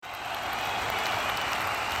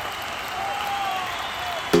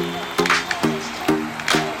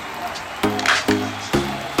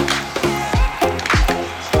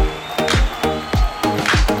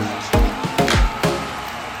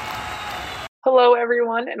Hello,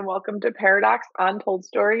 everyone, and welcome to Paradox Untold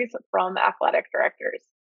Stories from Athletic Directors.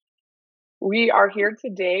 We are here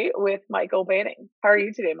today with Michael Banning. How are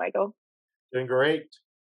you today, Michael? Doing great.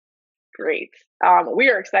 Great. We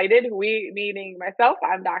are excited. We, meaning myself,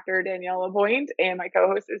 I'm Dr. Danielle LaPointe, and my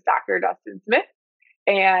co-host is Dr. Dustin Smith.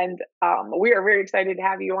 And we are very excited to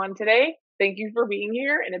have you on today. Thank you for being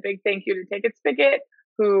here, and a big thank you to Ticket Spigot,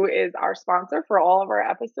 who is our sponsor for all of our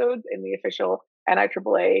episodes and the official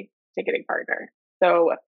NIAAA ticketing partner.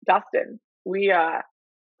 So, Dustin, we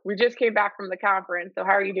just came back from the conference. So,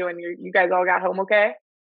 how are you doing? You guys all got home okay?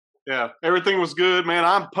 Yeah, everything was good, man.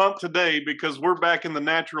 I'm pumped today because we're back in the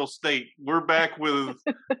natural state. We're back with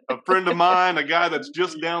a friend of mine, a guy that's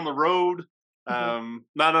just down the road.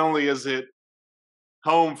 Not only is it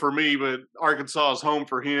home for me, but Arkansas is home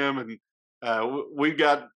for him. And we've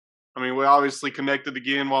got, we obviously connected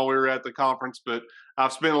again while we were at the conference, but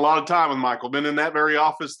I've spent a lot of time with Michael, been in that very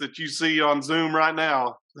office that you see on Zoom right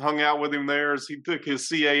now, hung out with him there as he took his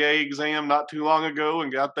CAA exam not too long ago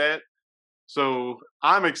and got that. So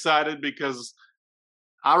I'm excited because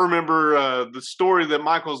I remember the story that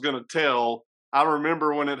Michael's going to tell. I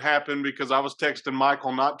remember when it happened because I was texting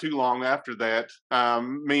Michael not too long after that,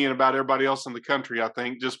 me and about everybody else in the country, I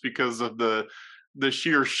think, just because of the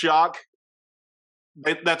sheer shock.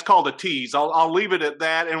 That's called a tease. I'll leave it at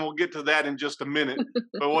that, and we'll get to that in just a minute.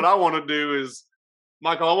 But what I want to do is,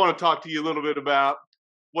 Michael, I want to talk to you a little bit about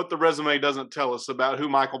what the resume doesn't tell us about who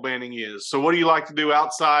Michael Banning is. So what do you like to do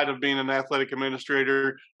outside of being an athletic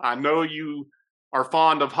administrator? I know you are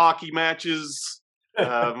fond of hockey matches.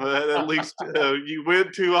 At least you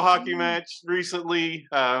went to a hockey match recently.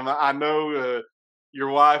 I know your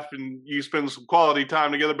wife and you spend some quality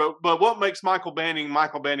time together. But what makes Michael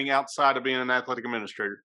Banning outside of being an athletic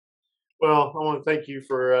administrator? Well, I want to thank you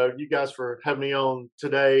for you guys for having me on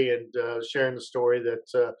today and sharing the story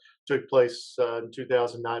that took place in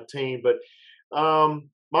 2019. But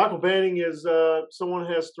Michael Banning is someone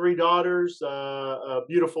who has three daughters, a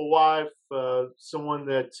beautiful wife, someone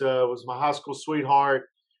that was my high school sweetheart.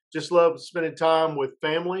 Just loved spending time with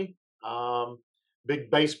family.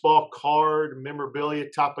 Big baseball card, memorabilia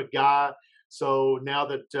type of guy. So now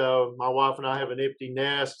that my wife and I have an empty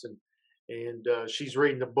nest and she's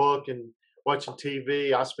reading a book and watching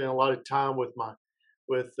TV, I spend a lot of time with my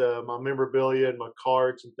memorabilia and my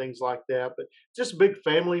cards and things like that. But just a big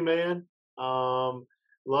family man.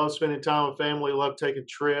 Love spending time with family. Love taking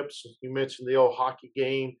trips. You mentioned the old hockey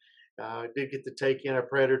game. I did get to take in a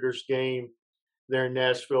Predators game there in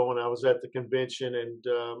Nashville when I was at the convention, and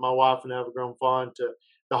my wife and I have grown fond to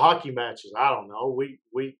the hockey matches. I don't know.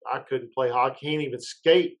 I couldn't play hockey, can't even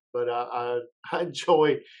skate, but I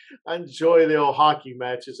enjoy the old hockey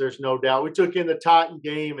matches. There's no doubt. We took in the Titan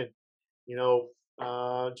game, and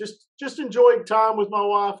just enjoyed time with my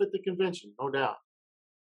wife at the convention, no doubt.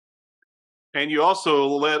 And you also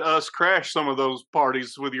let us crash some of those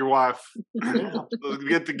parties with your wife, the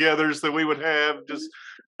get-togethers that we would have. Just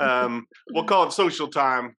we'll call it social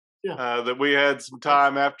time. Yeah. That we had some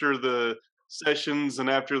time after the sessions and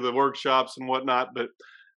after the workshops and whatnot. But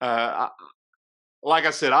like I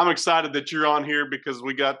said, I'm excited that you're on here because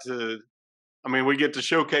we get to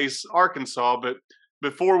showcase Arkansas. But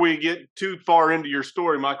before we get too far into your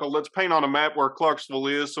story, Michael, let's paint on a map where Clarksville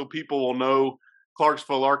is so people will know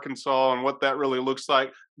Clarksville, Arkansas, and what that really looks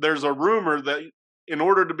like. There's a rumor that in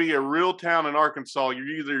order to be a real town in Arkansas,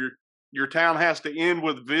 your town has to end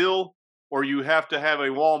with Ville, or you have to have a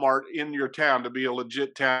Walmart in your town to be a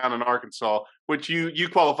legit town in Arkansas, which you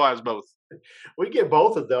qualify as both. We get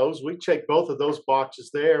both of those. We check both of those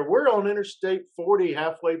boxes there. We're on Interstate 40,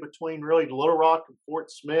 halfway between really Little Rock and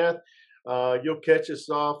Fort Smith. You'll catch us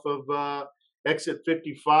off of exit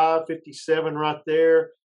 55, 57 right there.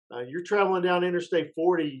 You're traveling down Interstate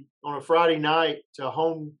 40 on a Friday night to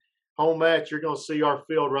home match. You're going to see our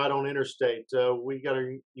field right on Interstate. We got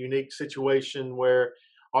a unique situation where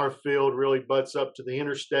our field really butts up to the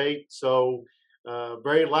interstate. So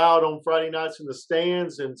very loud on Friday nights in the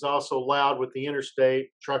stands, and it's also loud with the interstate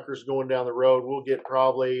truckers going down the road. We'll get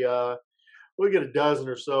a dozen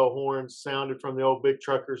or so horns sounded from the old big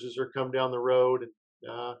truckers as they're coming down the road.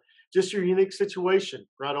 And just your unique situation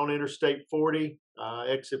right on Interstate 40,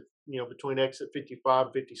 between exit 55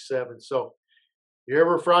 and 57. So if you're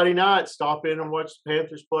ever Friday night, stop in and watch the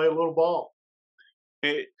Panthers play a little ball.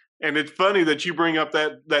 And it's funny that you bring up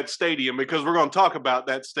that stadium, because we're going to talk about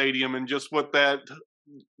that stadium and just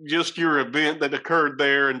just your event that occurred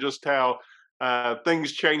there and just how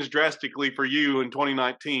things changed drastically for you in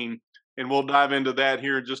 2019. And we'll dive into that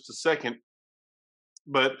here in just a second.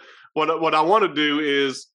 But what I want to do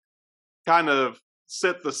is kind of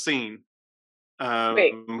set the scene.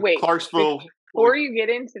 Wait. Clarksville. Before you get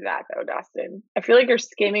into that, though, Dustin, I feel like you're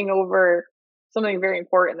skimming over something very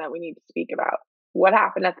important that we need to speak about. What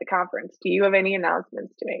happened at the conference? Do you have any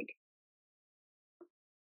announcements to make?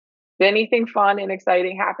 Did anything fun and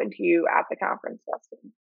exciting happen to you at the conference,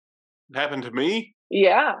 Dustin? Happened to me?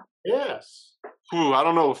 Yeah. Yes. Ooh, I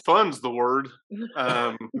don't know if fun's the word.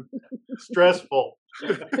 Stressful.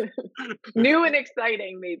 New and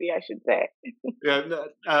exciting, maybe I should say.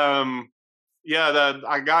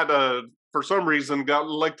 I got for some reason got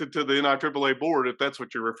elected to the NIAAA board. If that's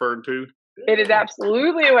what you're referring to. It is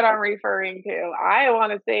absolutely what I'm referring to. I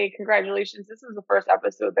want to say congratulations. This is the first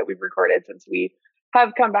episode that we've recorded since we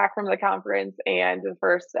have come back from the conference, and the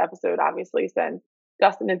first episode, obviously, since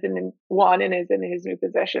Dustin is in one and is in his new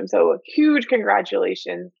position. So huge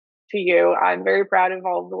congratulations to you. I'm very proud of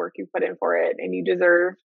all of the work you put in for it, and you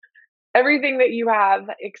deserve everything that you have,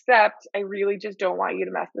 except I really just don't want you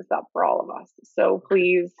to mess this up for all of us. So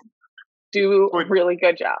please do a really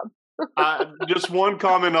good job. Just one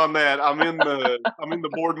comment on that. I'm in the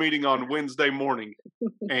board meeting on Wednesday morning,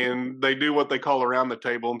 and they do what they call around the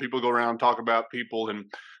table, and people go around and talk about people. And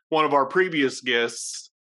one of our previous guests,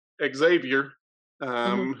 Xavier,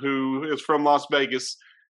 who is from Las Vegas,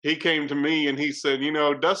 he came to me and he said,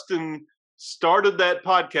 Dustin started that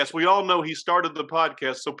podcast. We all know he started the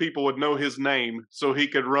podcast so people would know his name so he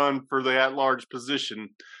could run for the at-large position.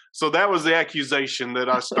 So that was the accusation, that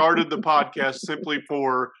I started the podcast simply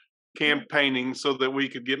for campaigning so that we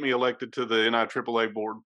could get me elected to the NIAAA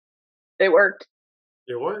board. It worked.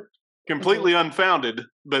 Completely unfounded,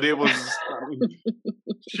 but it was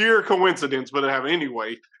sheer coincidence. But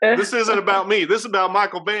anyway, this isn't about me. This is about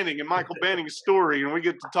Michael Banning and Michael Banning's story, and we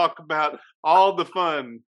get to talk about all the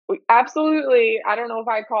fun. Absolutely. I don't know if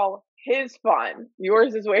I call his fun.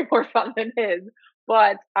 Yours is way more fun than his,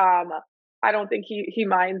 but I don't think he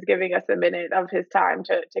minds giving us a minute of his time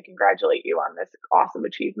to congratulate you on this awesome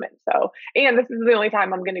achievement. So, and this is the only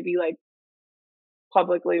time I'm going to be like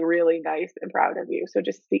publicly really nice and proud of you. So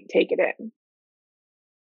just take it in.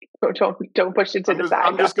 Don't push it to the side.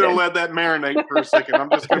 I'm just going to let that marinate for a second. I'm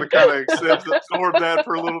just going to kind of absorb that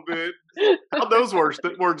for a little bit. How those words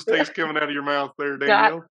taste coming out of your mouth there,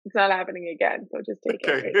 Danielle? It's not happening again. So just take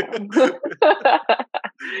it right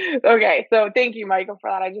now. Okay. So thank you, Michael,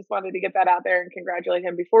 for that. I just wanted to get that out there and congratulate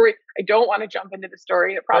him before I don't want to jump into the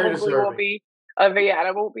story. It probably won't be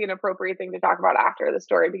it won't be an appropriate thing to talk about after the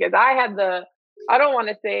story, because I don't want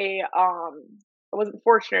to say, I wasn't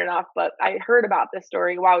fortunate enough, but I heard about this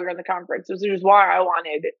story while we were in the conference, which is why I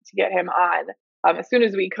wanted to get him on as soon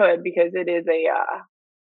as we could, because it is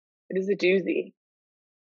a doozy.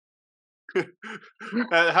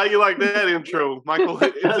 How you like that intro, Michael?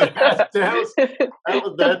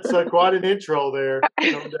 That's quite an intro there,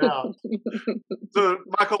 no doubt. So,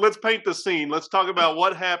 Michael, let's paint the scene. Let's talk about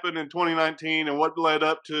what happened in 2019 and what led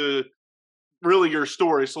up to really your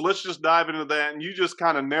story. So let's just dive into that, and you just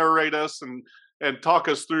kind of narrate us and talk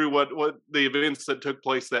us through what the events that took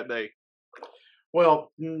place that day.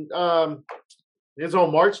 Well, it's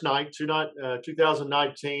on March 9th,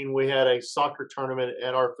 2019. We had a soccer tournament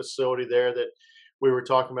at our facility there that we were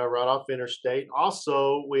talking about right off Interstate.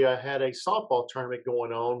 Also, we had a softball tournament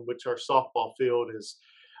going on, which our softball field is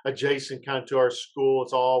adjacent kind of to our school.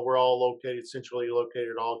 We're all centrally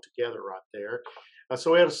located all together right there.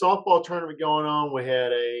 So we had a softball tournament going on. We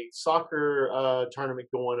had a soccer tournament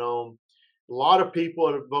going on. A lot of people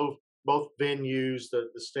at both venues. The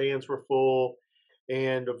stands were full,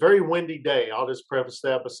 and a very windy day. I'll just preface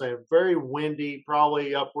that by saying very windy,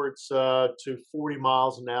 probably upwards to 40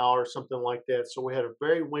 miles an hour or something like that. So we had a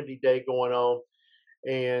very windy day going on,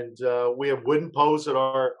 and we have wooden posts at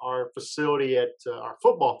our facility at our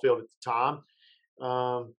football field at the time,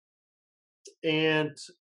 and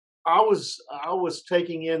I was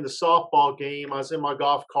taking in the softball game. I was in my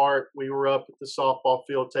golf cart. We were up at the softball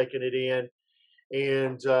field taking it in.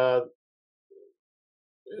 And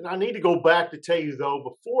I need to go back to tell you, though,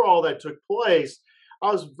 before all that took place,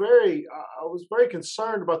 I was very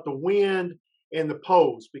concerned about the wind and the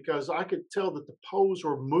posts, because I could tell that the posts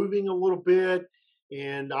were moving a little bit.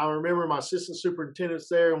 And I remember my assistant superintendent's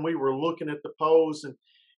there, and we were looking at the posts,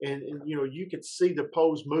 and you could see the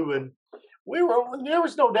posts moving. There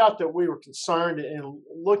was no doubt that we were concerned and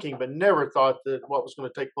looking, but never thought that what was going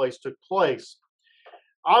to take place took place.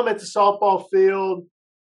 I'm at the softball field.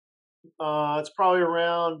 It's probably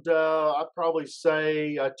around, I'd probably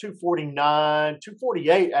say 2:49,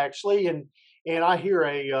 2:48 actually, and I hear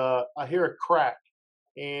a crack,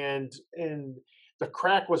 and the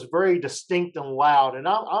crack was very distinct and loud, and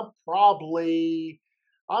I'm probably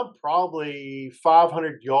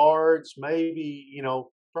 500 yards, maybe,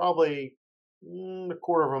 probably a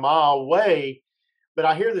quarter of a mile away, but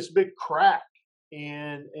I hear this big crack,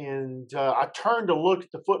 and I turn to look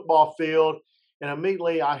at the football field, and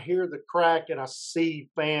immediately I hear the crack, and I see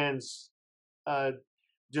fans uh,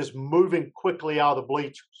 just moving quickly out of the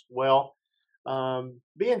bleachers. Well,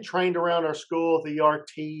 being trained around our school with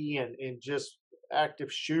ERT and just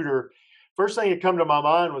active shooter, first thing that come to my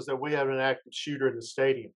mind was that we have an active shooter in the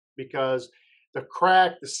stadium because the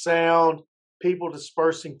crack, the sound, people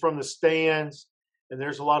dispersing from the stands, and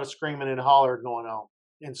there's a lot of screaming and holler going on.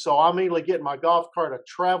 And so I immediately get in my golf cart. I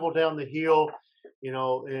travel down the hill,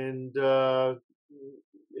 and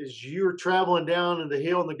as you're traveling down in the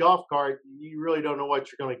hill in the golf cart, you really don't know what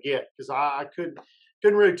you're going to get because I couldn't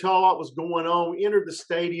really tell what was going on. We entered the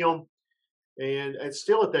stadium, and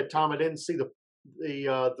still at that time, I didn't see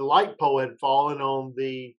the light pole had fallen on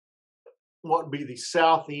the what would be the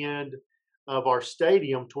south end of our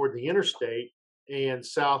stadium toward the interstate, and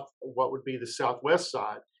south what would be the southwest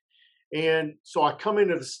side. And so I come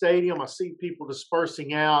into the stadium, I see people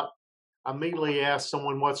dispersing out. I immediately asked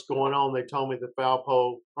someone what's going on. They told me the foul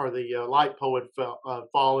pole or the light pole had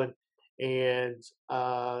fallen, and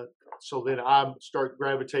so then I start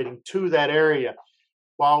gravitating to that area.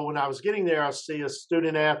 While when I was getting there, I see a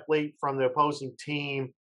student athlete from the opposing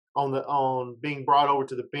team on being brought over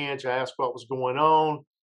to the bench. I asked what was going on.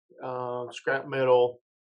 Scrap metal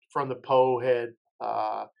from the pole had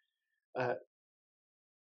uh,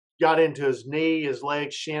 got into his knee, his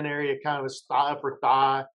leg, shin area, kind of his upper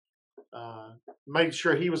thigh. Made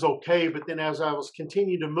sure he was okay. But then as I was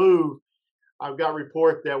continuing to move, I got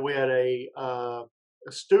report that we had a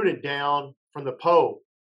student down from the pole.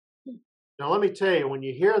 Now, let me tell you, when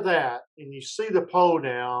you hear that and you see the pole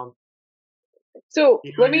down, So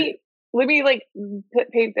you know, let me like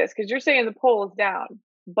paint this because you're saying the pole is down,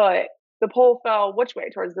 but the pole fell which way?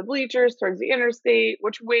 Towards the bleachers, towards the interstate?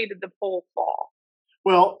 Which way did the pole fall?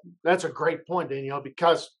 well, that's a great point, Danielle,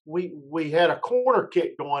 because we had a corner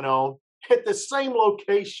kick going on at the same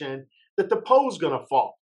location that the pole's going to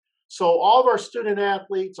fall. So all of our student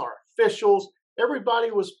athletes, our officials, everybody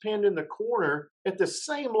was pinned in the corner at the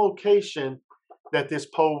same location that this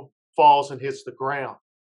pole falls and hits the ground.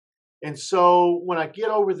 And so when I get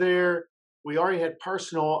over there, we already had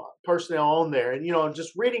personnel on there, and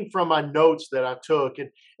just reading from my notes that I took, and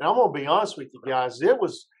I'm gonna be honest with you guys, it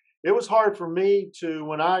was hard for me to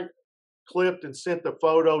when I clipped and sent the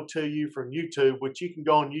photo to you from YouTube, which you can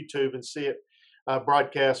go on YouTube and see it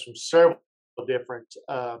broadcast from several different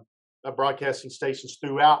broadcasting stations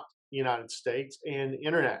throughout the United States and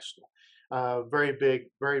international. Very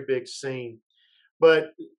big scene.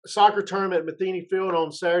 But soccer tournament at Matheny Field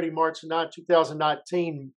on Saturday, March 9,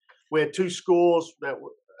 2019, we had two schools that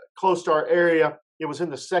were close to our area. It was in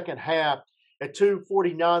the second half. At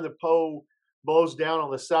 2:49, the pole blows down on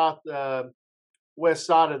the south west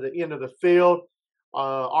side of the end of the field.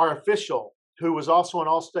 Our official, who was also an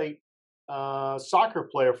all-state soccer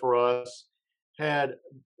player for us, had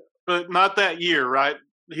But not that year, right?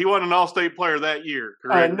 He wasn't an all-state player that year,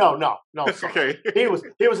 correct? no. Sorry. Okay.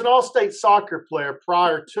 He was an all-state soccer player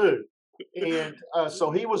prior to, and so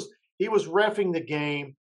he was reffing the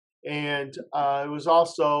game, and it was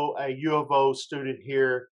also a U of O student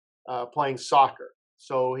here playing soccer.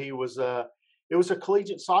 So it was a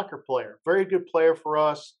collegiate soccer player, very good player for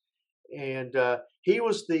us, and he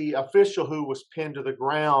was the official who was pinned to the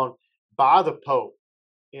ground by the Pope.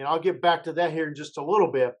 And I'll get back to that here in just a little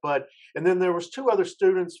bit. And then there was two other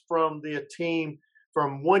students from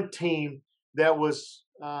one team that was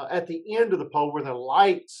at the end of the pole where the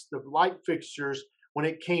light fixtures, when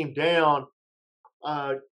it came down,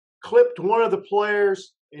 clipped one of the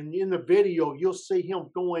players. And in the video, you'll see him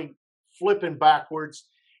flipping backwards.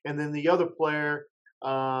 And then the other player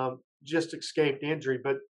just escaped injury.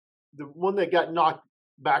 But the one that got knocked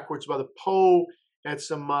backwards by the pole had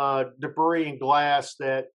some debris and glass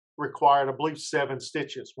that required, I believe, 7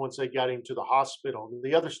 stitches once they got into the hospital.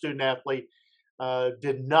 The other student athlete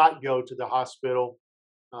did not go to the hospital,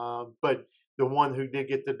 but the one who did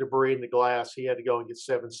get the debris and the glass, he had to go and get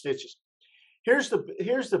 7 stitches. Here's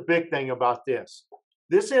the big thing about this.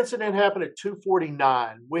 This incident happened at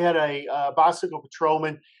 2:49. We had a bicycle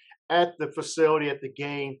patrolman at the facility at the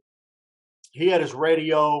game. He had his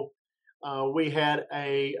radio. We had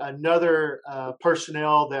another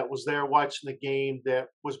personnel that was there watching the game that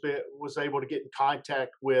was able to get in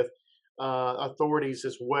contact with authorities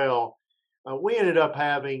as well. We ended up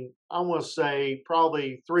having, I want to say,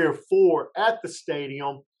 probably 3 or 4 at the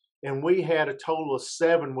stadium, and we had a total of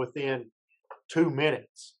 7 within 2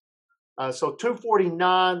 minutes. So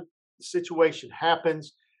 2:49, the situation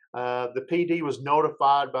happens. The PD was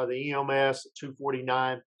notified by the EMS at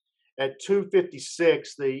 2:49. at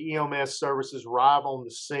 2:56, the EMS services arrive on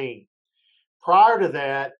the scene. Prior to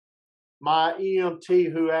that, my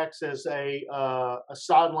EMT, who acts as a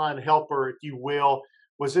sideline helper, if you will,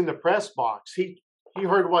 was in the press box. He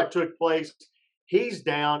heard what took place. He's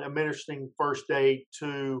down administering first aid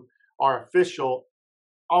to our official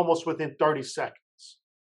almost within 30 seconds.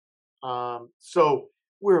 So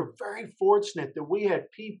we're very fortunate that we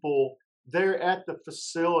had people there at the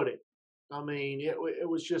facility. I mean, it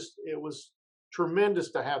was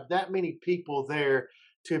tremendous to have that many people there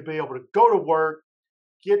to be able to go to work,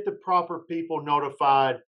 get the proper people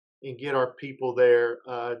notified, and get our people there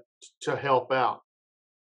to help out.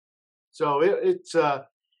 So it's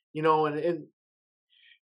and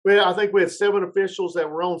well, I think we had 7 officials that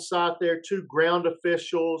were on site there, 2 ground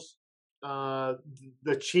officials.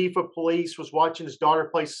 The chief of police was watching his daughter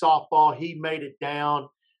play softball. He made it down.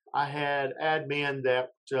 I had admin that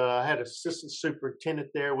had assistant superintendent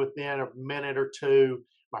there within a minute or two.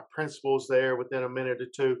 My principal's there within a minute or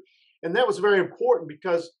two. And that was very important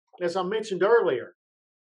because, as I mentioned earlier,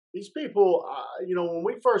 these people, when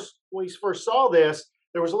we first saw this,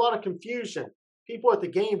 there was a lot of confusion. People at the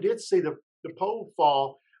game did see the pole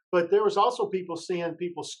fall, but there was also people seeing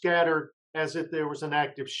people scattered as if there was an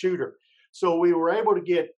active shooter. So we were able to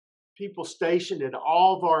get people stationed at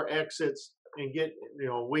all of our exits and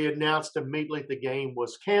we announced immediately the game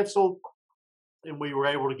was canceled, and we were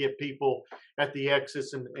able to get people at the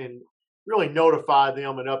exits and really notify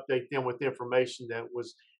them and update them with information that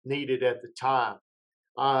was needed at the time.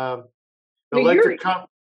 The electric company.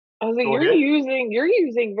 I was like, you're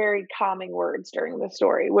using very calming words during the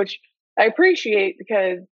story, which I appreciate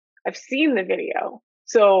because I've seen the video.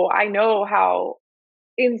 So I know how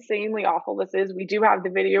insanely awful this is. We do have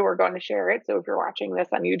the video. We're going to share it. So if you're watching this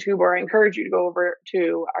on YouTube, or I encourage you to go over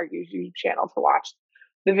to our YouTube channel to watch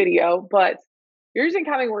the video. But you're using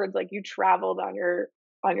calming words like you traveled on your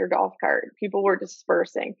golf cart. People were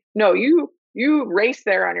dispersing. No, you raced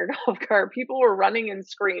there on your golf cart. People were running and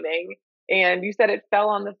screaming. And you said it fell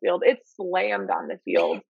on the field. It slammed on the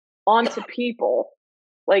field onto people.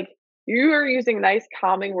 Like, you are using nice,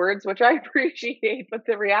 calming words, which I appreciate. But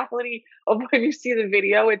the reality of when you see the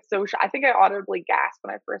video, it's so. I think I audibly gasped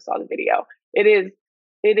when I first saw the video. It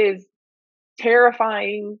is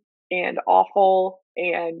terrifying and awful,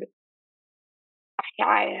 and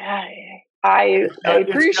I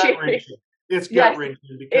appreciate it. It's gut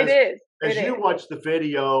wrenching because it is. As you watch the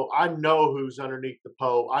video, I know who's underneath the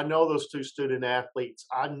pole. I know those 2 student athletes.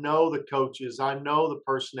 I know the coaches. I know the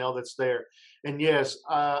personnel that's there. And yes,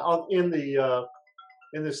 in the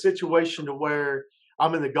situation to where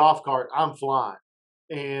I'm in the golf cart, I'm flying.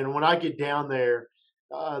 And when I get down there,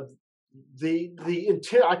 I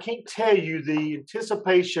can't tell you the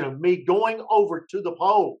anticipation of me going over to the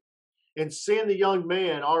pole and seeing the young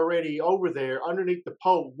man already over there underneath the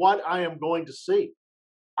pole, what I am going to see.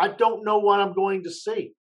 I don't know what I'm going to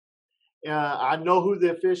see. I know who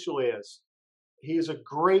the official is. He is a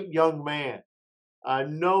great young man. I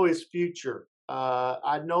know his future.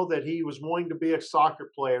 I know that he was wanting to be a soccer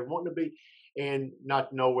player, and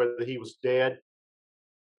not know whether he was dead,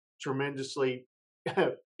 tremendously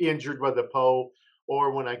injured by the pole,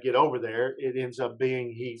 or when I get over there, it ends up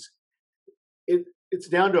being it's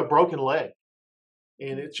down to a broken leg,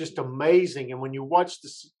 and it's just amazing. And when you watch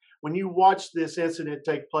this incident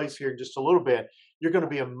take place here in just a little bit, you're going to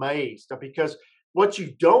be amazed, because what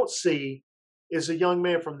you don't see is a young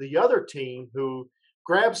man from the other team who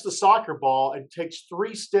grabs the soccer ball and takes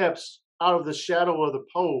 3 steps out of the shadow of the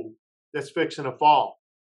pole that's fixing to fall.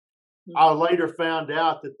 I later found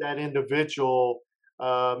out that individual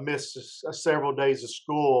missed several days of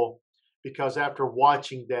school because after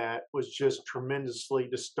watching that was just tremendously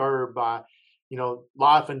disturbed by,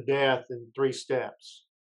 life and death in 3 steps.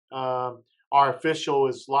 Our official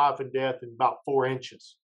is life and death in about 4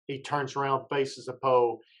 inches. He turns around, faces a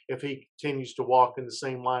pole. If he continues to walk in the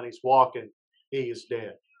same line he's walking, he is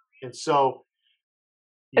dead. And so,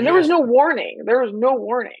 and there was no warning.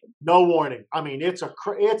 No warning. I mean, it's a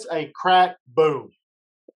crack boom.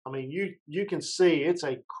 I mean, you can see it's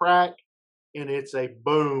a crack and it's a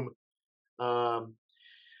boom.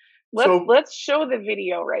 Let's show the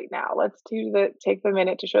video right now. Let's take the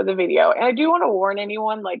minute to show the video. And I do want to warn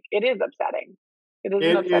anyone, like, it is upsetting. It is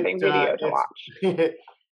an upsetting video to watch.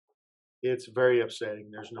 It's very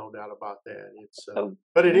upsetting. There's no doubt about that.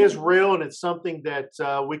 But it is real, and it's something that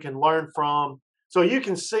we can learn from. So you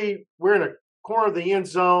can see we're in a corner of the end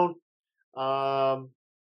zone.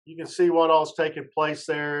 You can see what all's taking place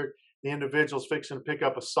there. The individual's fixing to pick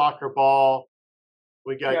up a soccer ball.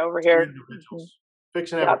 We got over here. Individuals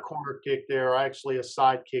fixing to have a corner kick there, or actually a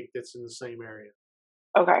side kick that's in the same area.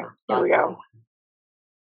 Okay, here Start we go. throwing.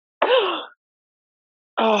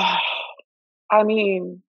 Oh, I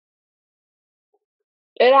mean,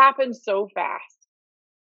 it happens so fast.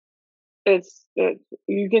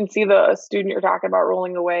 You can see the student you're talking about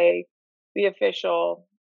rolling away, the official.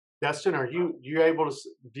 Dustin, are you able to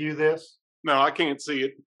view this? No, I can't see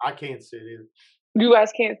it. I can't see it either. You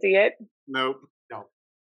guys can't see it. Nope. No.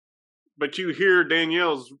 But you hear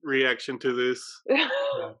Danielle's reaction to this.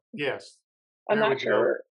 Yes. I'm There we not go.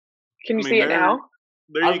 sure. Can you I see mean, it now?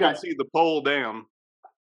 there I've you can got- see the pole down.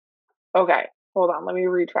 Okay, hold on. Let me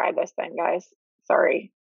retry this thing, guys.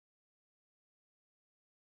 Sorry.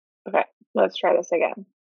 Okay, let's try this again.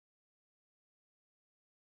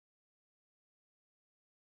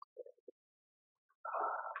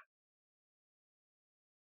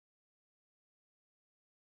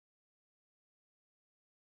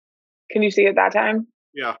 Can you see it that time?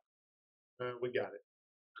 Yeah. We got it.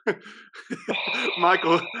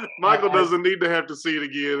 Michael I- doesn't need to have to see it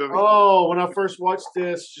again. Oh, when I first watched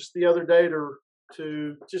this just the other day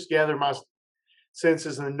to just gather my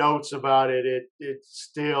senses and notes about it,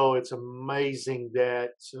 it's amazing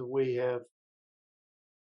that we have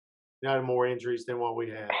not more injuries than what we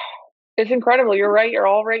had. It's incredible. You're right. You're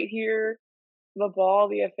all right here. The ball,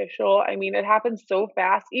 the official. I mean, it happens so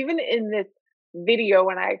fast. Even in this video,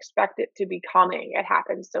 when I expect it to be coming, it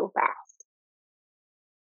happens so fast.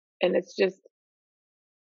 And it's just,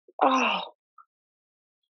 oh.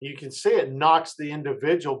 You can see it knocks the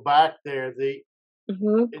individual back there. It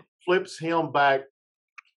flips him back.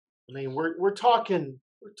 I mean, we're talking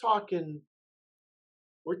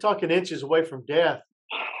inches away from death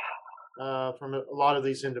from a lot of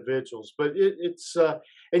these individuals. But it's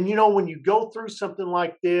and when you go through something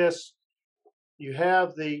like this, you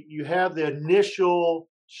have the initial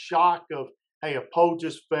shock of, hey, a pole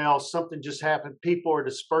just fell, something just happened, people are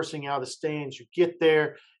dispersing out of the stands. You get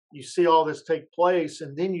there, you see all this take place,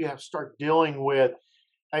 and then you have to start dealing with,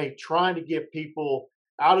 hey, trying to get people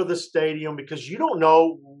out of the stadium because you don't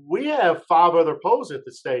know. We have 5 other poles at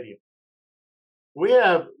the stadium. We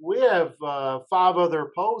have 5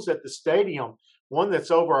 other poles at the stadium. One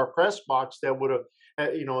that's over our press box that would have,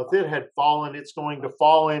 if it had fallen, it's going to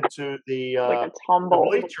fall into Like a the tumble.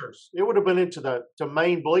 bleachers. It would have been into the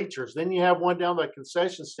main bleachers. Then you have one down the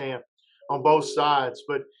concession stand on both sides.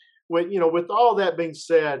 But with all that being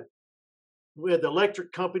said, we had the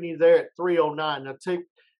electric company there at 3:09. Now take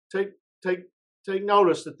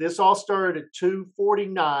notice that this all started at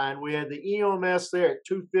 2:49. We had the EMS there at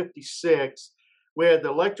 2:56. We had the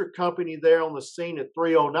electric company there on the scene at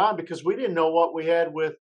 3:09 because we didn't know what we had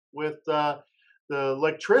with the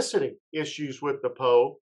electricity issues with the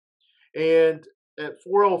pole. And at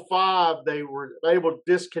 4:05, they were able to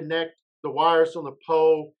disconnect the wires on the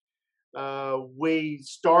pole. We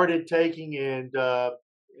started taking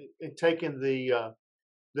taking the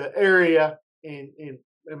area and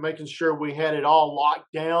making sure we had it all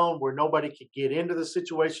locked down where nobody could get into the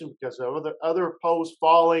situation because of other poles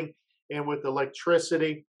falling and with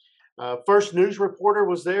electricity. First news reporter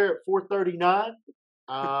was there at 4:39,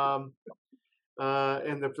 and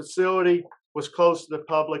the facility was closed to the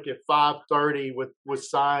public at 5:30 with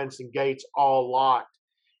signs and gates all locked.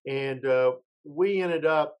 And we ended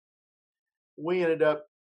up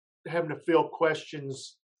having to field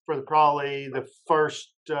questions for probably the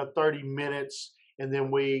first 30 minutes, and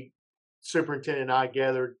then superintendent and I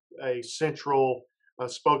gathered a central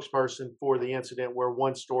spokesperson for the incident where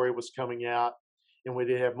one story was coming out, and we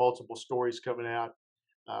did have multiple stories coming out.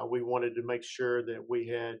 We wanted to make sure that we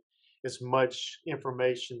had as much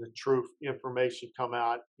information, the truth information, come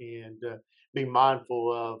out and be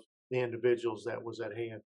mindful of the individuals that was at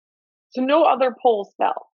hand. So no other poles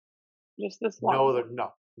fell. Just this one. No,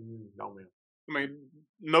 ma'am. I mean,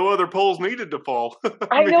 no other poles needed to fall.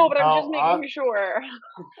 I know, but I'm no, just making sure.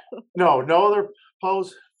 No other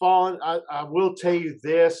poles fallen. I will tell you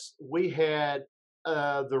this: we had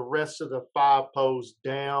the rest of the 5 poles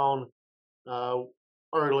down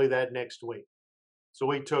early that next week, so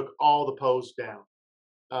we took all the poles down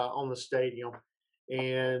on the stadium.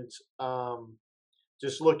 And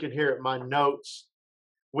just looking here at my notes,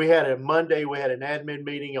 we had an admin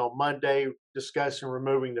meeting on Monday discussing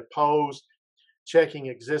removing the poles, checking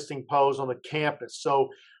existing poles on the campus. So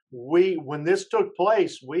when this took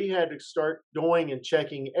place, we had to start going and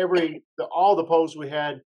checking all the poles we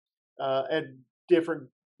had at different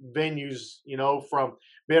venues, from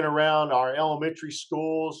being around our elementary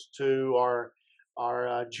schools to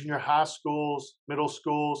our junior high schools, middle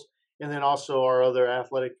schools, and then also our other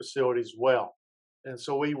athletic facilities as well. And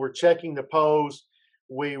so we were checking the poles.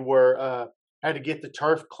 We had to get the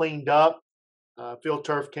turf cleaned up. Field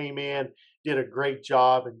turf came in did a great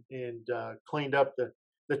job and cleaned up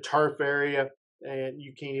the turf area. And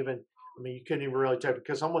you can't even, I mean, you couldn't even really tell,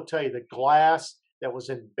 because I'm going to tell you, the glass that was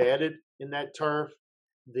embedded in that turf,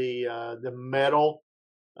 the metal,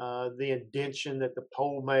 the indention that the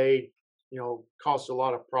pole made, caused a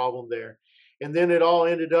lot of problem there. And then it all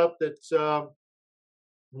ended up that,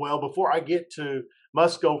 well, before I get to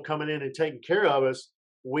Musco coming in and taking care of us,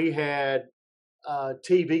 we had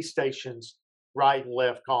TV stations right and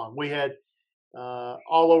left on. We had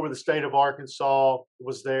all over the state of Arkansas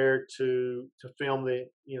was there to film to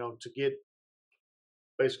get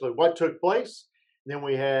basically what took place. And then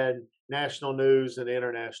we had national news and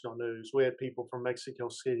international news. We had people from Mexico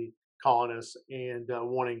City calling us and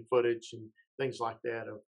wanting footage and things like that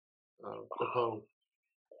of the pole.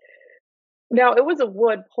 Now it was a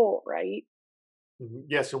wood pole, right?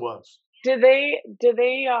 Yes, it was. Did did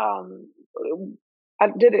it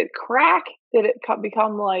crack? Did it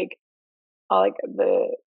become like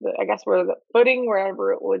the I guess where the footing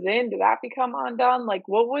wherever it was in, did that become undone? Like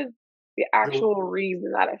what was the The, actual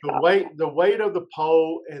reason that it the fell? weight of the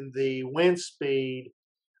pole and the wind speed,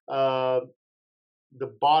 uh, the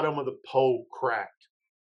bottom of the pole cracked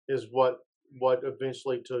is what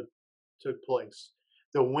eventually took place.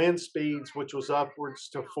 The wind speeds, which was upwards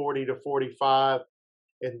to 40 to 45,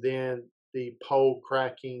 and then the pole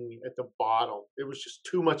cracking at the bottom. It was just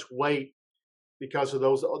too much weight because of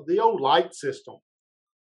the old light system.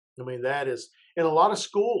 I mean, that is in a lot of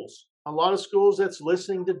schools that's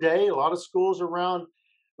listening today, a lot of schools around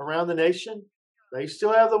the nation, they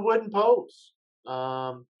still have the wooden poles.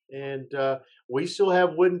 And we still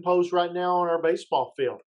have wooden poles right now on our baseball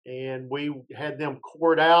field. And we had them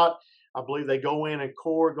cored out. I believe they go in and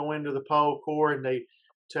go into the pole core, and they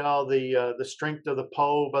tell the strength of the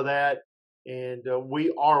pole by that. And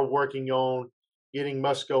we are working on getting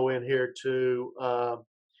Musco in here to uh,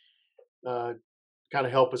 kind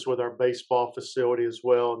of help us with our baseball facility as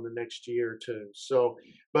well in the next year or two. So,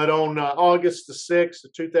 but on August the 6th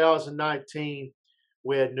of 2019,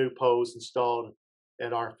 we had new poles installed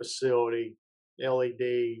at our facility.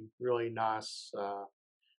 LED, really nice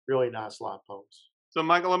light poles. So,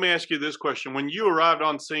 Michael, let me ask you this question. When you arrived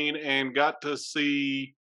on scene and got to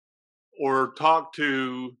see or talk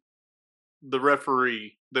to the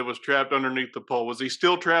referee that was trapped underneath the pole, was he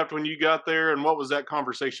still trapped when you got there? And what was that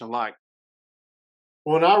conversation like?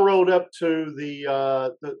 When I rolled up to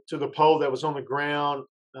the pole that was on the ground,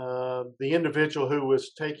 the individual who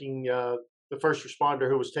was taking the first responder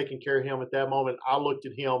who was taking care of him at that moment, I looked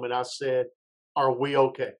at him and I said, "Are we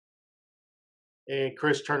okay?" And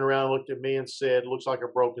Chris turned around and looked at me and said, "Looks like a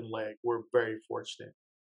broken leg. We're very fortunate."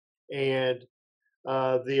 And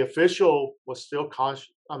the official was still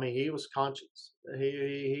conscious. I mean, he was conscious.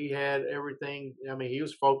 He had everything. I mean, he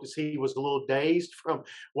was focused. He was a little dazed from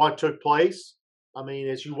what took place. I mean,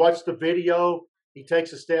 as you watch the video, he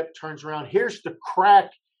takes a step, turns around. Here's the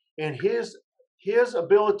crack, and his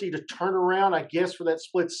ability to turn around, I guess, for that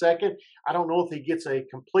split second. I don't know if he gets a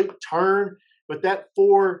complete turn, but that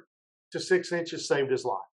 4 to 6 inches saved his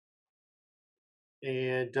life.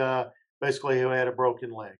 And basically, he had a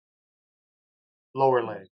broken leg, lower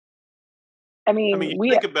leg. I I mean, mean,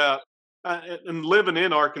 you think about and living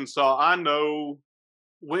in Arkansas, I know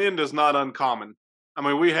wind is not uncommon. I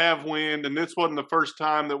mean, we have wind, and this wasn't the first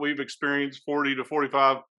time that we've experienced 40 to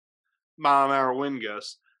 45-mile-an-hour wind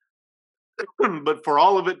gusts. But for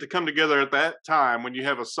all of it to come together at that time, when you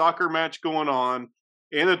have a soccer match going on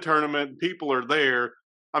in a tournament, people are there.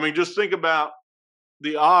 I mean, just think about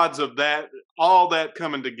the odds of that, all that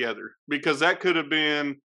coming together, because that could have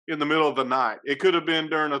been in the middle of the night. It could have been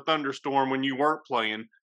during a thunderstorm when you weren't playing,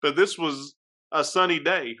 but this was a sunny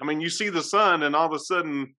day. I mean, you see the sun, and all of a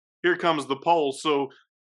sudden, here comes the pole. So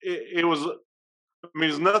it was, I mean,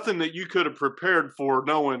 there's nothing that you could have prepared for,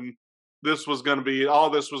 knowing this was going to be,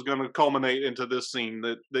 all this was going to culminate into this scene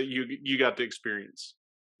that you got to experience.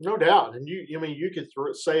 No doubt. And you could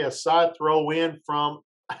say a side throw in from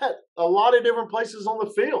a lot of different places on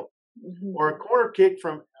the field, or a corner kick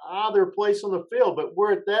from either place on the field. But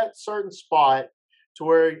we're at that certain spot to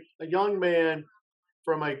where a young man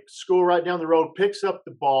from a school right down the road picks up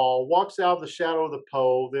the ball, walks out of the shadow of the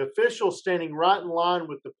pole. The official standing right in line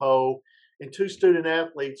with the pole, and two student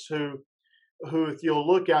athletes who, if you'll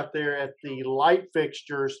look out there at the light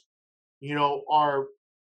fixtures, are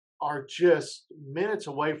just minutes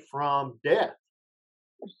away from death.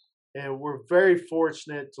 And we're very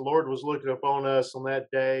fortunate. The Lord was looking upon us on that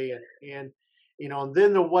day, and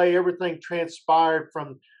then the way everything transpired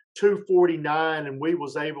from 2:49, and we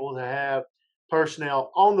was able to have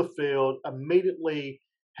personnel on the field immediately,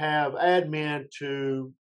 have admin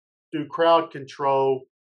to do crowd control,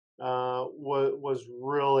 was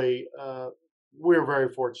really we were very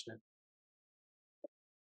fortunate.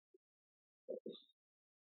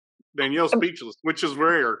 Danielle's speechless, which is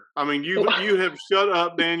rare. I mean, you have shut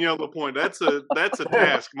up Danielle LaPointe. That's a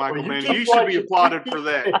task, Well, Michael you Manning. keep You should be watching. applauded for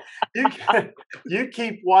that. You you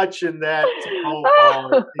keep watching that whole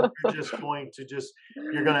part, and you're just going to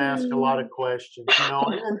you're going to ask a lot of questions,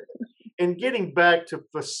 and getting back to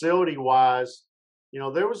facility wise,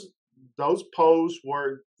 there was those posts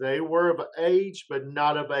were of age, but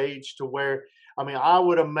not of age to where, I mean, I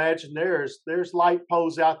would imagine there's light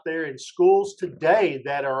poles out there in schools today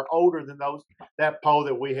that are older than that pole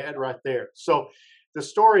that we had right there. So the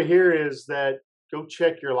story here is that go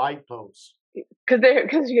check your light poles. Because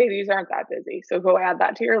these aren't that busy, so go add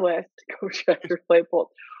that to your list. Go check your light poles.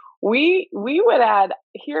 We would add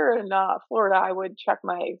here in Florida. I would check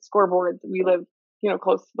my scoreboards. We live,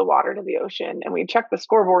 close to the water, to the ocean, and we check the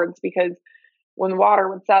scoreboards because when the water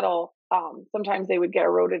would settle, sometimes they would get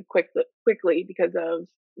eroded quickly because of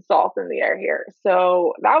salt in the air here.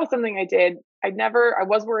 So that was something I did. I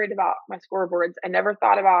was worried about my scoreboards. I never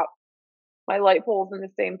thought about my light poles in the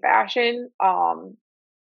same fashion.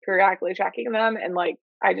 Periodically checking them, and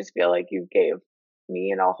I just feel like you gave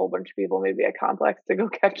me and a whole bunch of people maybe a complex to go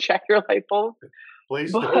check your light bulb.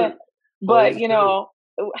 Please But do. but Please do.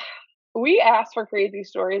 we asked for crazy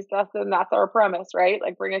stories, Dustin. That's our premise, right?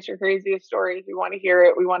 Like, bring us your craziest stories. We want to hear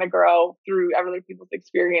it. We want to grow through other people's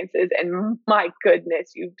experiences. And my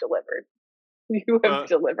goodness, you've delivered. You have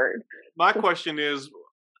delivered. My question is,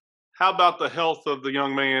 how about the health of the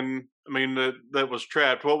young man? I mean, that was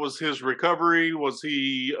trapped. What was his recovery? Was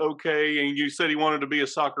he okay? And you said he wanted to be a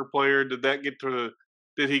soccer player. Did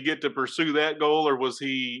he get to pursue that goal, or was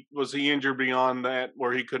he injured beyond that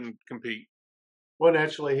where he couldn't compete? Well,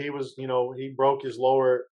 naturally, he was. He broke his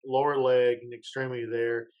lower leg and extremity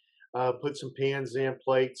there. Put some pins in,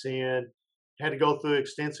 plates in. Had to go through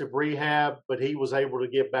extensive rehab, but he was able to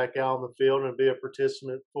get back out on the field and be a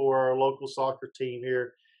participant for our local soccer team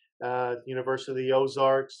here, University of the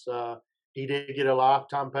Ozarks. He did get a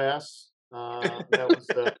lifetime pass. That was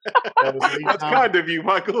That's kind of you,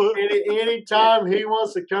 Michael. Anytime he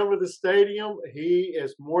wants to come to the stadium, he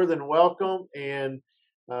is more than welcome. And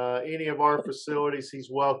any of our facilities, he's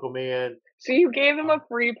welcome in. So you gave him a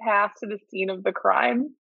free pass to the scene of the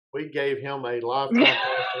crime? We gave him a lifetime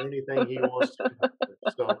pass for anything he wants to do.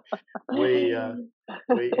 So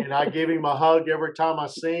and I give him a hug every time I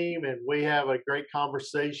see him, and we have a great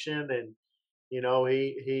conversation. And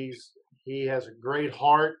he has a great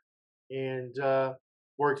heart, and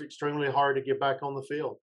worked extremely hard to get back on the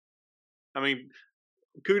field. I mean,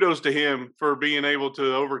 kudos to him for being able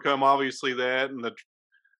to overcome obviously that and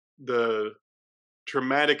the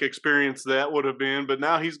traumatic experience that would have been. But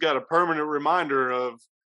now he's got a permanent reminder of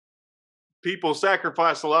people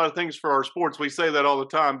sacrifice a lot of things for our sports. We say that all the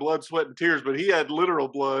time, blood, sweat, and tears, but he had literal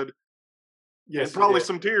blood. Yes, and probably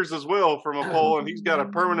some tears as well from a pole, and he's got a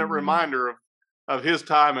permanent reminder of his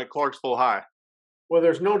time at Clarksville High. Well,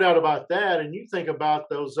 there's no doubt about that. And you think about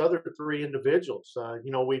those other three individuals.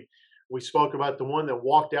 We spoke about the one that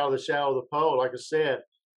walked out of the shadow of the pole. Like I said,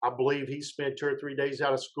 I believe he spent 2 or 3 days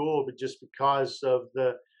out of school, but just because of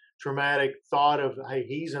the traumatic thought of, hey,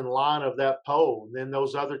 he's in line of that pole. And then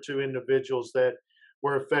those other 2 individuals that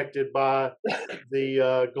were affected by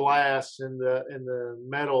the glass and the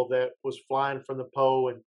metal that was flying from the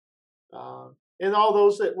pole, and all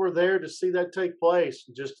those that were there to see that take place,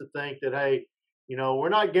 and just to think that, hey, we're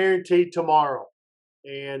not guaranteed tomorrow,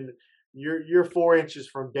 and you're 4 inches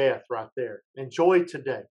from death right there. Enjoy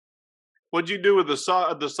today. What'd you do with the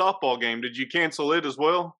softball game? Did you cancel it as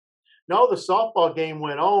well? No, the softball game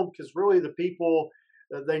went on because really the people,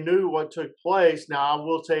 they knew what took place. Now, I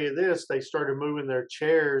will tell you this: they started moving their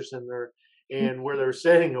chairs and where they're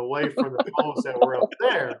sitting away from the poles that were up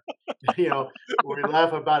there. We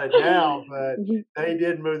laugh about it now, but they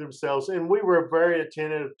did move themselves, and we were very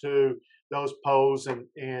attentive to those poles,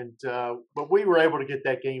 but we were able to get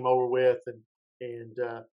that game over with, and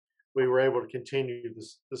we were able to continue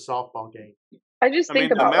the softball game. I just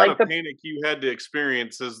think about the amount of panic you had to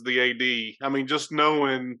experience as the AD. I mean, just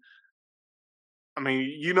knowing. I mean,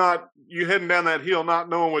 you heading down that hill, not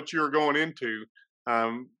knowing what you were going into.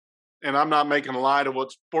 And I'm not making light of what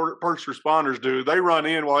first responders do. They run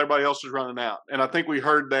in while everybody else is running out. And I think we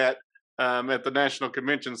heard that at the national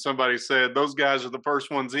convention. Somebody said those guys are the first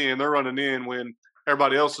ones in. They're running in when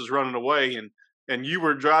everybody else is running away. And you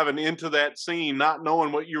were driving into that scene not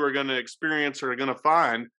knowing what you were going to experience or going to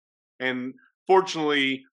find. And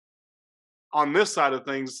fortunately, on this side of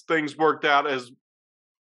things worked out as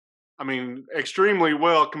I mean, extremely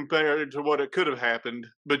well compared to what it could have happened.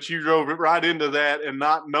 But you drove it right into that and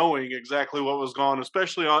not knowing exactly what was going on,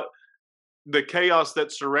 especially on the chaos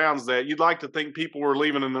that surrounds that. You'd like to think people were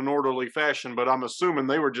leaving in an orderly fashion, but I'm assuming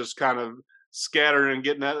they were just kind of scattering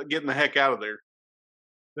and getting the heck out of there.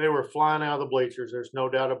 They were flying out of the bleachers. There's no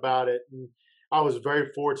doubt about it. And I was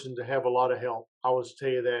very fortunate to have a lot of help. I will tell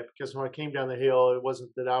you that, because when I came down the hill, it wasn't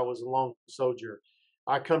that I was a lone soldier.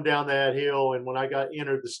 I come down that hill, and when I got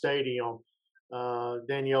entered the stadium,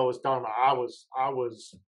 Danielle was talking about. I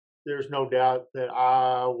was. There's no doubt that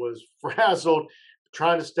I was frazzled,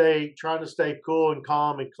 trying to stay cool and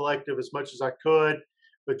calm and collective as much as I could,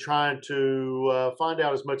 but trying to find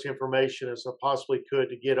out as much information as I possibly could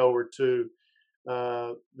to get over to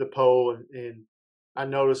the pole. And I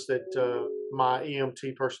noticed that my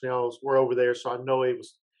EMT personnel were over there, so I know it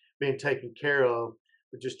was being taken care of.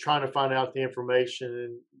 But just trying to find out the information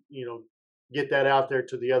and get that out there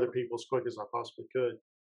to the other people as quick as I possibly could.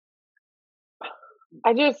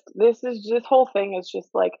 This whole thing is just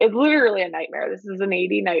like, it's literally a nightmare. This is an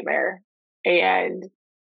 80 nightmare. And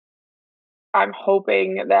I'm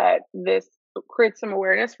hoping that this creates some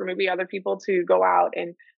awareness for maybe other people to go out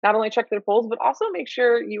and not only check their polls, but also make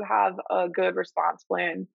sure you have a good response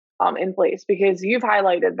plan in place, because you've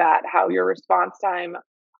highlighted that how your response time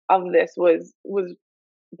of this was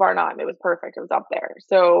bar none. It was perfect. It was up there.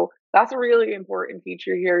 So that's a really important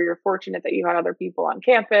feature here. You're fortunate that you had other people on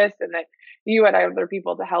campus and that you had other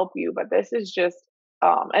people to help you. But this is just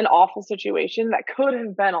an awful situation that could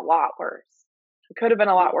have been a lot worse. It could have been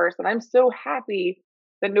a lot worse. And I'm so happy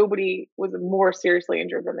that nobody was more seriously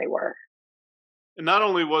injured than they were. And not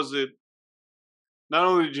only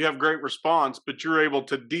did you have great response, but you're able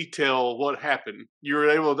to detail what happened. You were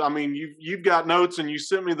able to, I mean, you've got notes, and you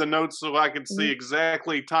sent me the notes so I could see Mhm.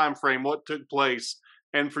 exactly time frame what took place.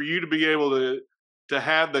 And for you to be able to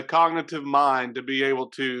have the cognitive mind to be able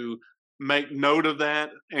to make note of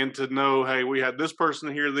that and to know, hey, we had this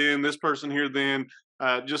person here then, this person here then,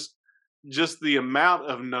 just the amount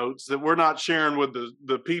of notes that we're not sharing with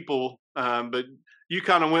the people, but you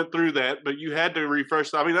kind of went through that, but you had to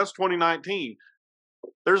refresh. I mean, that's 2019.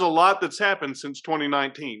 There's a lot that's happened since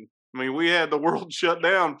 2019. I mean, we had the world shut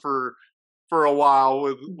down for a while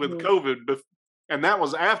with Mhm. COVID, and that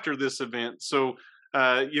was after this event. So,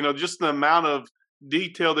 just the amount of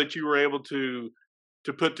detail that you were able to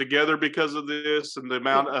put together because of this, and the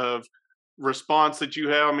amount of response that you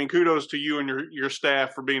have. I mean, kudos to you and your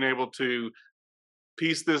staff for being able to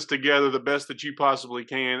piece this together the best that you possibly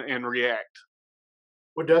can and react.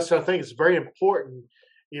 Well, Dustin, I think it's very important,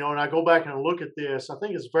 and I go back and look at this. I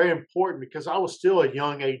think it's very important because I was still a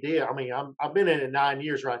young AD. I mean, I've been in it 9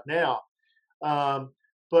 years right now. Um,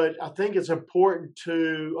 but I think it's important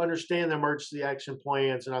to understand the emergency action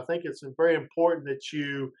plans. And I think it's very important that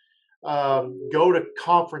you go to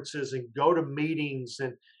conferences and go to meetings,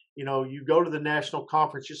 and, you go to the national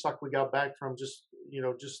conference, just like we got back from just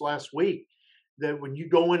last week. That when you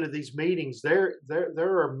go into these meetings, there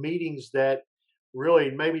are meetings that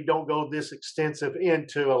really maybe don't go this extensive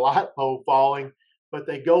into a light pole falling, but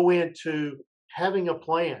they go into having a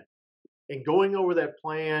plan and going over that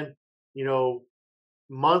plan, you know,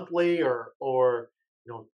 monthly or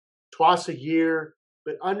twice a year,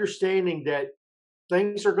 but understanding that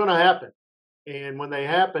things are going to happen, and when they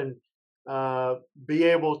happen, be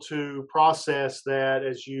able to process that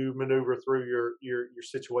as you maneuver through your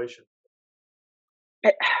situation.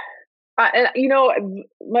 And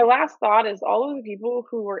my last thought is all of the people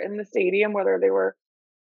who were in the stadium, whether they were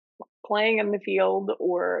playing in the field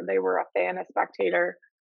or they were a fan, a spectator,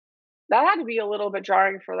 that had to be a little bit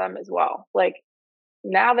jarring for them as well. Like,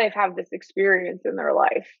 now they've had this experience in their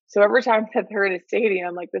life. So every time that they're in a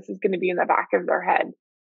stadium, like, this is going to be in the back of their head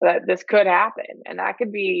that this could happen. And that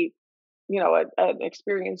could be, an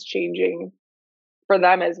experience changing for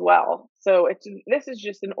them as well. So this is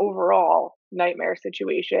just an overall nightmare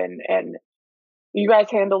situation. And you guys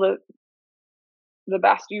handled it the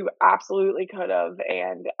best you absolutely could have.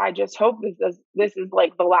 And I just hope this is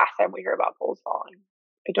like the last time we hear about poles falling.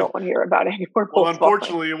 I don't want to hear about any more Well, poles falling.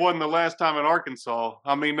 unfortunately, it wasn't the last time in Arkansas.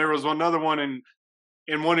 I mean, there was another one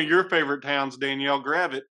in one of your favorite towns, Danielle,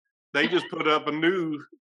 Gravett. They just put up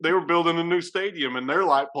they were building a new stadium, and their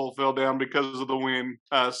light pole fell down because of the wind.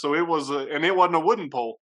 So and it wasn't a wooden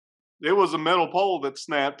pole; it was a metal pole that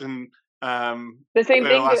snapped and The same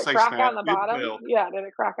well, thing. I Did it say crack on snapped, the it bottom? fell. Yeah. Did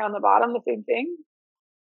it crack on the bottom? The same thing.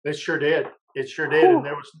 It sure did. It sure did, and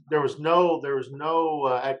Whew. there was no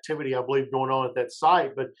activity, I believe, going on at that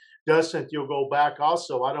site. But Dustin, if you'll go back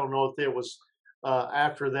also, I don't know if it was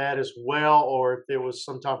after that as well, or if it was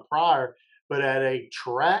sometime prior. But at a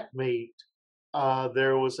track meet,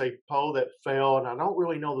 there was a pole that fell, and I don't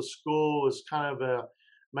really know the school. It was kind of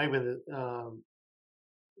maybe in the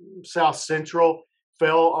South Central.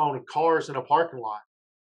 Fell on cars in a parking lot.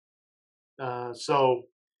 So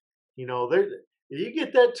there you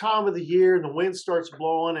get that time of the year, and the wind starts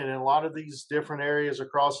blowing, and in a lot of these different areas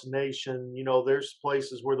across the nation, there's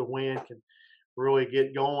places where the wind can really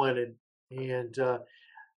get going, and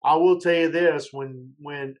I will tell you this: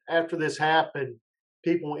 when after this happened,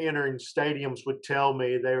 people entering stadiums would tell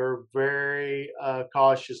me they were very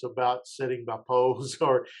cautious about sitting by poles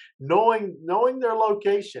or knowing their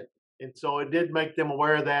location, and so it did make them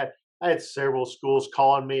aware of that. I had several schools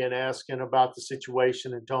calling me and asking about the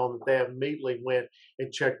situation and telling them that they immediately went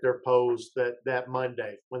and checked their poles that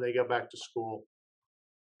Monday when they go back to school.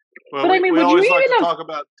 Well, But I mean, we would you always like to even have? talk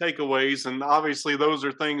about takeaways, and obviously those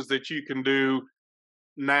are things that you can do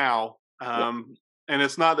now. Yeah. And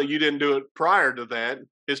it's not that you didn't do it prior to that.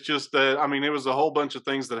 It's just that, I mean, it was a whole bunch of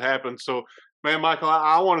things that happened. So, man, Michael,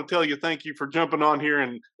 I want to tell you thank you for jumping on here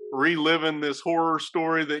and reliving this horror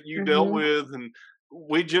story that you dealt Mhm. with. And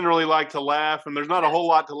we generally like to laugh, and there's not a whole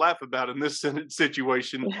lot to laugh about in this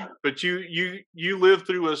situation. But you lived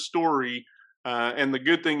through a story, and the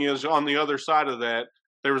good thing is, on the other side of that,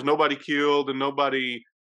 there was nobody killed and nobody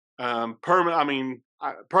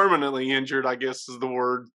permanently injured, I guess is the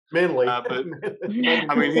word. Mentally, But I mean,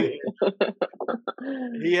 mentally.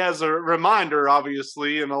 he has a reminder,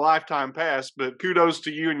 obviously, in a lifetime past. But kudos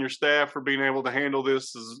to you and your staff for being able to handle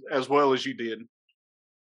this as well as you did.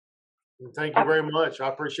 Thank you very much. I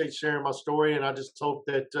appreciate sharing my story, and I just hope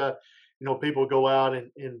that people go out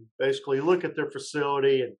and basically look at their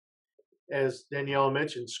facility, and as Danielle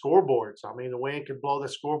mentioned, scoreboards. I mean, the wind can blow the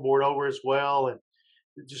scoreboard over as well, and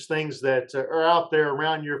just things that are out there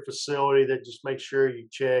around your facility that just make sure you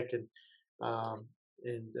check um,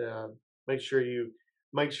 and make sure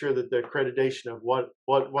that the accreditation of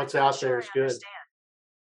what's out there is good.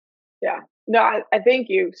 Yeah. No, I thank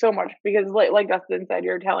you so much because like Dustin said,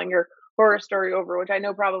 you're telling your horror story over, which I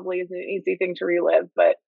know probably isn't an easy thing to relive,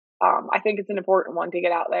 but I think it's an important one to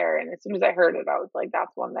get out there. And as soon as I heard it, I was like,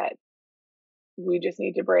 that's one that we just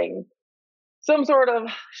need to bring some sort of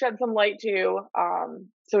shed some light to,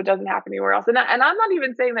 so it doesn't happen anywhere else. And I'm not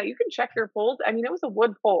even saying that you can check your poles. I mean, it was a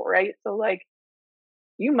wood pole, right? So like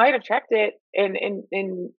you might have checked it and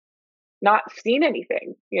not seen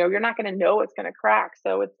anything. You're not going to know it's going to crack.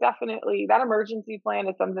 So it's definitely that emergency plan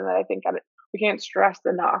is something that I think that we can't stress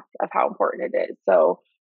enough of how important it is. So,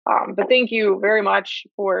 but thank you very much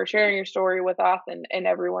for sharing your story with us and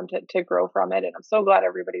everyone to grow from it. And I'm so glad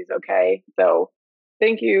everybody's okay. So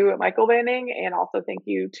thank you, Michael Banning, and also thank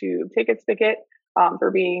you to Ticket Spicket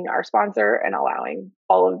for being our sponsor and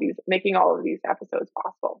making all of these episodes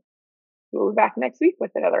possible. We'll be back next week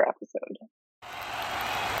with another episode.